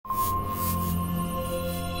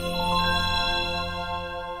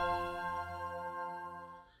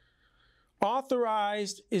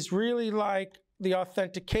Authorized is really like the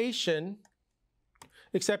authentication,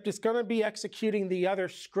 except it's going to be executing the other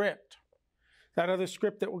script, that other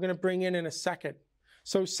script that we're going to bring in a second.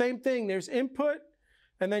 So same thing, there's input,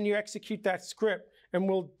 and then you execute that script. And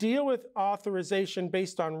we'll deal with authorization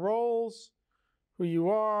based on roles, who you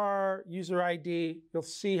are, user ID. You'll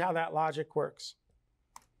see how that logic works.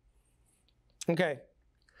 Okay.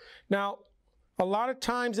 Now, a lot of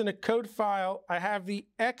times in a code file, I have the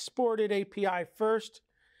exported API first.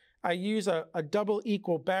 I use a double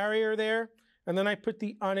equal barrier there, and then I put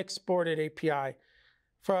the unexported API.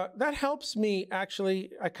 That helps me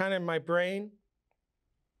actually, kind of in my brain,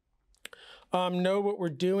 know what we're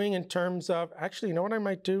doing in terms of, actually, you know what I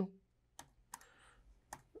might do?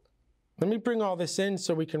 Let me bring all this in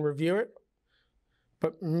so we can review it.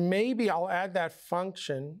 But maybe I'll add that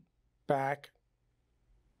function back.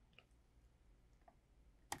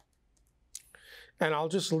 And I'll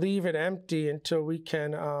just leave it empty until we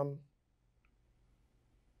can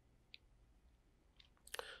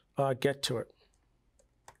get to it.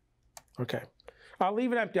 Okay. I'll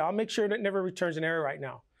leave it empty. I'll make sure that it never returns an error right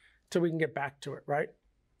now until we can get back to it, right?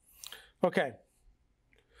 Okay.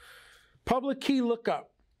 Public key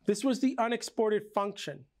lookup. This was the unexported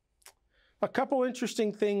function. A couple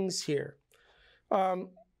interesting things here. I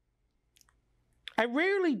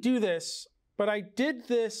rarely do this, but I did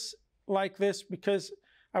this like this because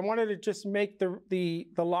I wanted to just make the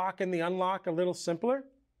lock and the unlock a little simpler.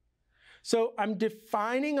 So I'm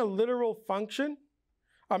defining a literal function.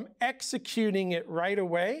 I'm executing it right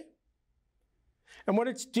away. And what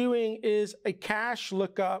it's doing is a cache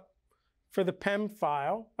lookup for the PEM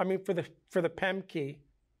file, for the PEM key.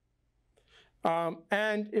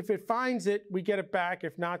 And if it finds it, we get it back.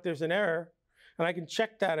 If not, there's an error, and I can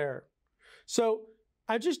check that error. So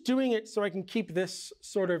I'm just doing it so I can keep this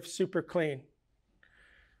sort of super clean.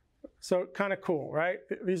 So kind of cool, right?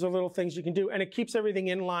 These are little things you can do, and it keeps everything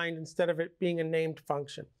inlined instead of it being a named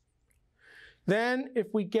function. Then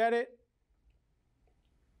if we get it,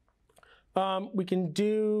 we can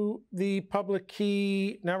do the public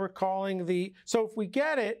key. Now we're calling the, so if we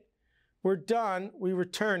get it, we're done, we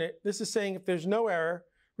return it. This is saying if there's no error,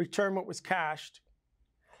 return what was cached.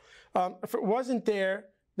 If it wasn't there,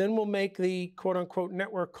 then we'll make the quote unquote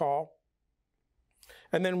network call,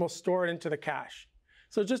 and then we'll store it into the cache.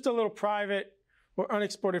 So just a little private or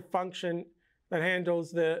unexported function that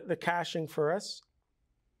handles the caching for us.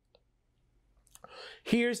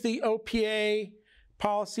 Here's the OPA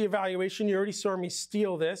policy evaluation. You already saw me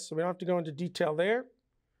steal this, so we don't have to go into detail there.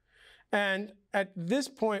 And at this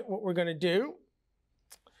point, what we're going to do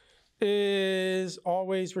is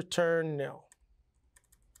always return nil.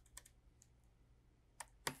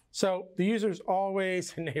 So the user is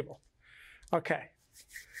always enabled. Okay.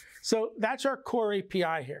 So that's our core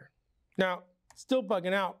API here. Now, still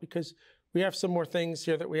bugging out because we have some more things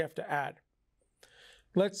here that we have to add.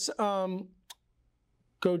 Let's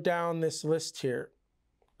go down this list here.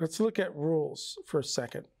 Let's look at rules for a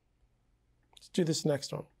second. Let's do this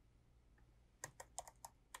next one.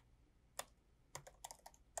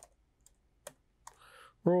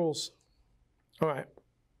 Rules. All right.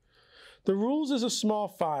 The rules is a small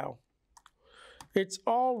file. It's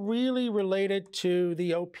all really related to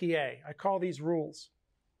the OPA. I call these rules.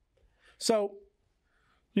 So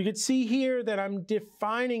you can see here that I'm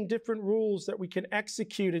defining different rules that we can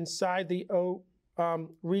execute inside the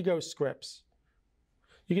Rego scripts.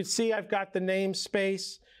 You can see I've got the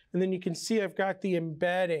namespace, and then you can see I've got the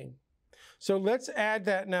embedding. So let's add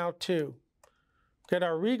that now too. Get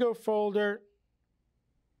our Rego folder.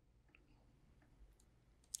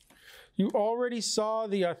 You already saw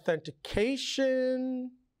the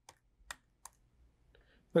authentication.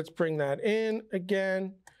 Let's bring that in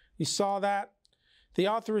again. You saw that. The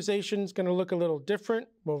authorization is going to look a little different.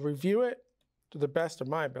 We'll review it to the best of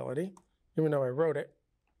my ability, even though I wrote it.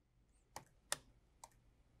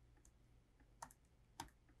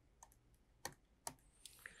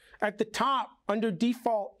 At the top, under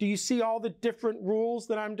default, do you see all the different rules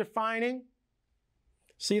that I'm defining?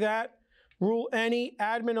 See that? Rule any,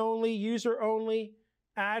 admin only, user only,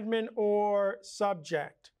 admin or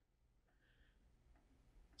subject.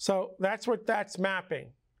 So that's what that's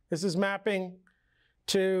mapping. This is mapping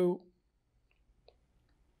to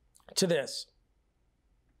this.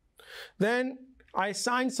 Then I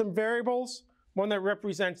assign some variables, one that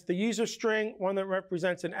represents the user string, one that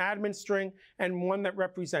represents an admin string, and one that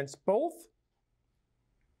represents both.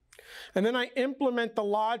 And then I implement the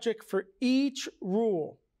logic for each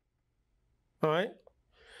rule. All right.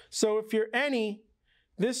 So if you're any,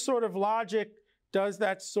 this sort of logic does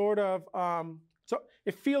that sort of, so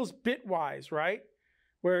it feels bitwise, right?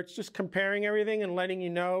 where it's just comparing everything and letting you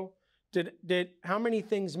know how many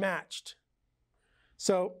things matched.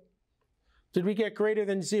 So did we get greater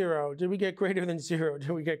than 0? Did we get greater than 0?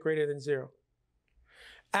 Did we get greater than 0?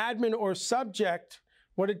 Admin or subject,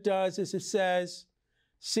 what it does is it says,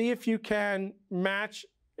 see if you can match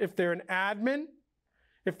if they're an admin.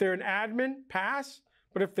 If they're an admin, pass.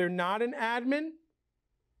 But if they're not an admin,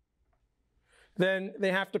 then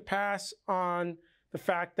they have to pass on the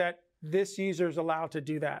fact that this user is allowed to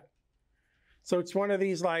do that. So it's one of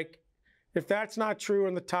these like, if that's not true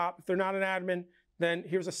on the top, if they're not an admin, then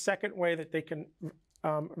here's a second way that they can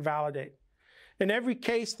validate. In every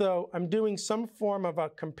case, though, I'm doing some form of a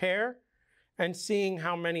compare and seeing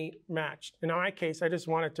how many matched. In my case, I just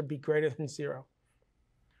want it to be greater than 0.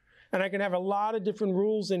 And I can have a lot of different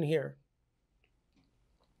rules in here.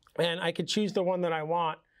 And I can choose the one that I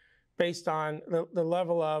want based on the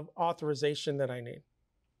level of authorization that I need.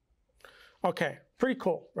 Okay, pretty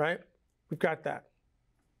cool, right? We've got that.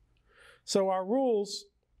 So our rules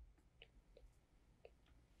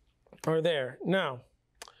are there. Now,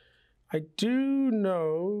 I do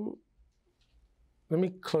know, let me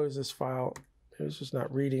close this file. I was just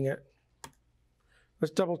not reading it.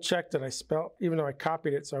 Let's double check that I spelled, even though I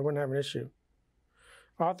copied it so I wouldn't have an issue.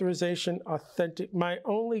 Authorization, authentic. My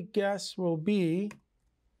only guess will be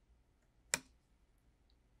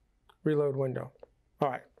reload window. All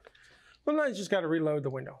right. Well, now you just got to reload the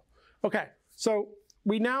window. Okay, so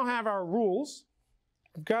we now have our rules.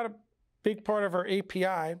 We've got a big part of our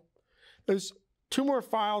API. There's 2 more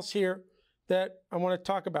files here that I want to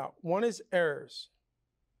talk about. One is errors.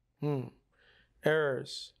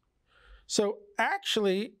 Errors. So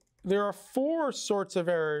actually, there are 4 sorts of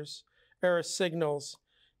error signals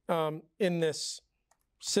in this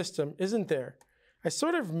system, isn't there? I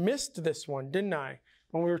sort of missed this one, didn't I,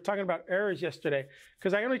 when we were talking about errors yesterday?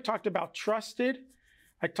 Because I only talked about trusted,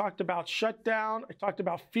 I talked about shutdown, I talked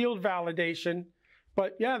about field validation,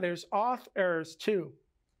 but yeah, there's auth errors too.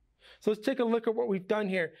 So let's take a look at what we've done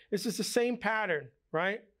here. This is the same pattern,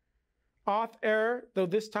 right? Auth error, though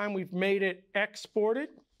this time we've made it exported.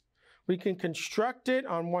 We can construct it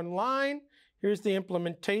on one line. Here's the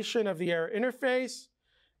implementation of the error interface,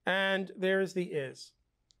 and there's the is.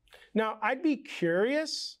 Now, I'd be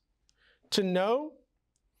curious to know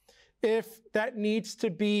if that needs to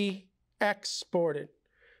be exported.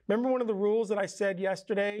 Remember one of the rules that I said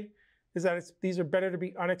yesterday is that these are better to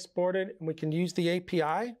be unexported and we can use the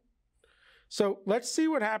API? So let's see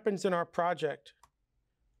what happens in our project.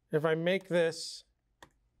 If I make this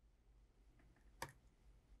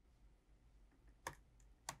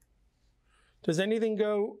does anything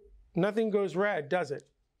go, nothing goes red, does it?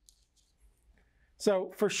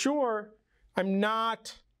 So for sure, I'm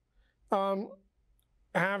not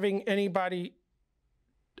having anybody,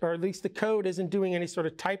 or at least the code isn't doing any sort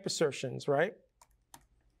of type assertions, right?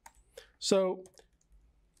 So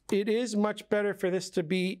it is much better for this to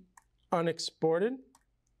be unexported.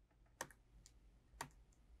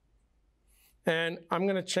 And I'm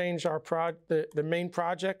going to change our the main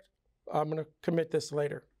project. I'm going to commit this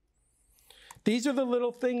later. These are the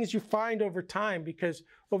little things you find over time, because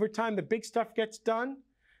over time the big stuff gets done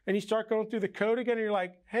and you start going through the code again and you're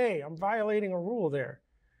like, hey, I'm violating a rule there.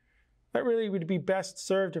 That really would be best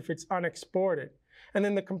served if it's unexported. And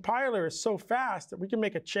then the compiler is so fast that we can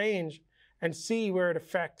make a change and see where it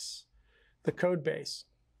affects the code base.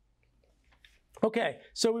 Okay,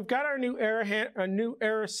 so we've got our new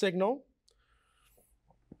error signal.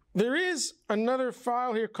 There is another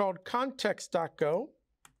file here called context.go.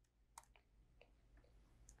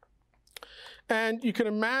 And you can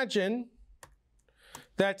imagine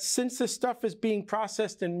that since this stuff is being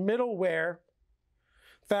processed in middleware,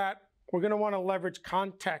 that we're going to want to leverage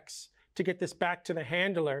context to get this back to the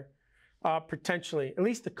handler, potentially, at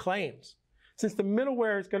least the claims. Since the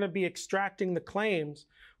middleware is going to be extracting the claims,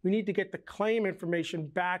 we need to get the claim information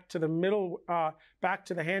back to the back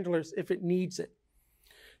to the handlers if it needs it.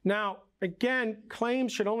 Now, again,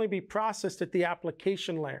 claims should only be processed at the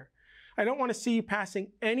application layer. I don't want to see you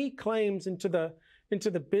passing any claims into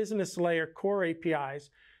the business layer core APIs,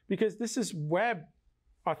 because this is web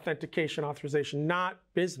authentication authorization, not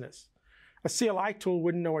business. A CLI tool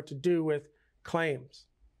wouldn't know what to do with claims.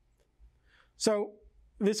 So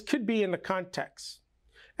this could be in the context.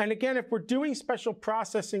 And again, if we're doing special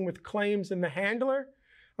processing with claims in the handler,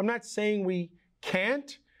 I'm not saying we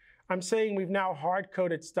can't. I'm saying we've now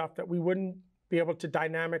hard-coded stuff that we wouldn't be able to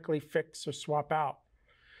dynamically fix or swap out.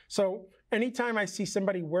 So anytime I see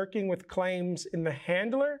somebody working with claims in the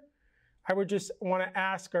handler, I would just want to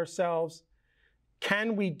ask ourselves,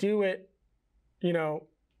 can we do it,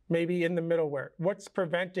 maybe in the middleware? What's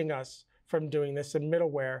preventing us from doing this in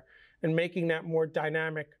middleware and making that more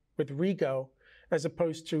dynamic with Rego as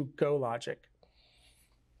opposed to Go logic.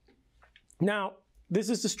 Now, this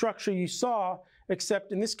is the structure you saw,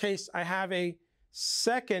 except in this case, I have a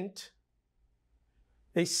second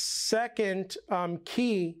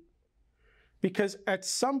key, because at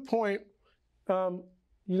some point, you're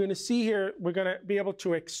going to see here, we're going to be able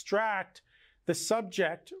to extract the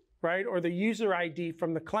subject, right, or the user ID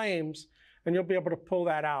from the claims, and you'll be able to pull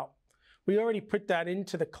that out. We already put that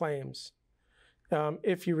into the claims.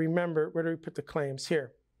 If you remember, where do we put the claims?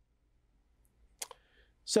 Here.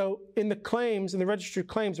 So in the claims, in the registered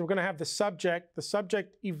claims, we're going to have the subject. The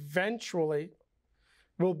subject eventually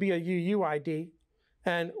will be a UUID,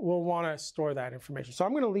 and we'll want to store that information. So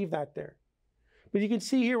I'm going to leave that there. But you can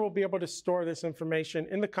see here we'll be able to store this information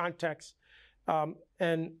in the context,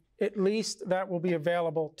 and at least that will be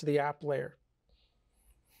available to the app layer.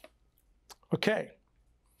 Okay,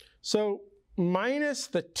 so minus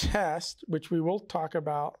the test, which we will talk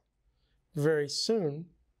about very soon,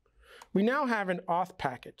 we now have an auth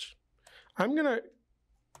package. I'm going to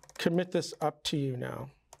commit this up to you now.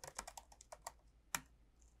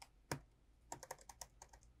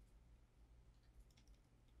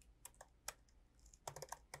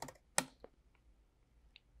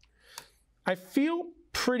 I feel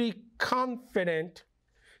pretty confident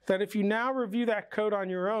that if you now review that code on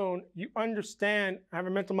your own, you understand, have a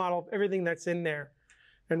mental model of everything that's in there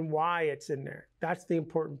and why it's in there. That's the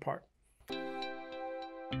important part.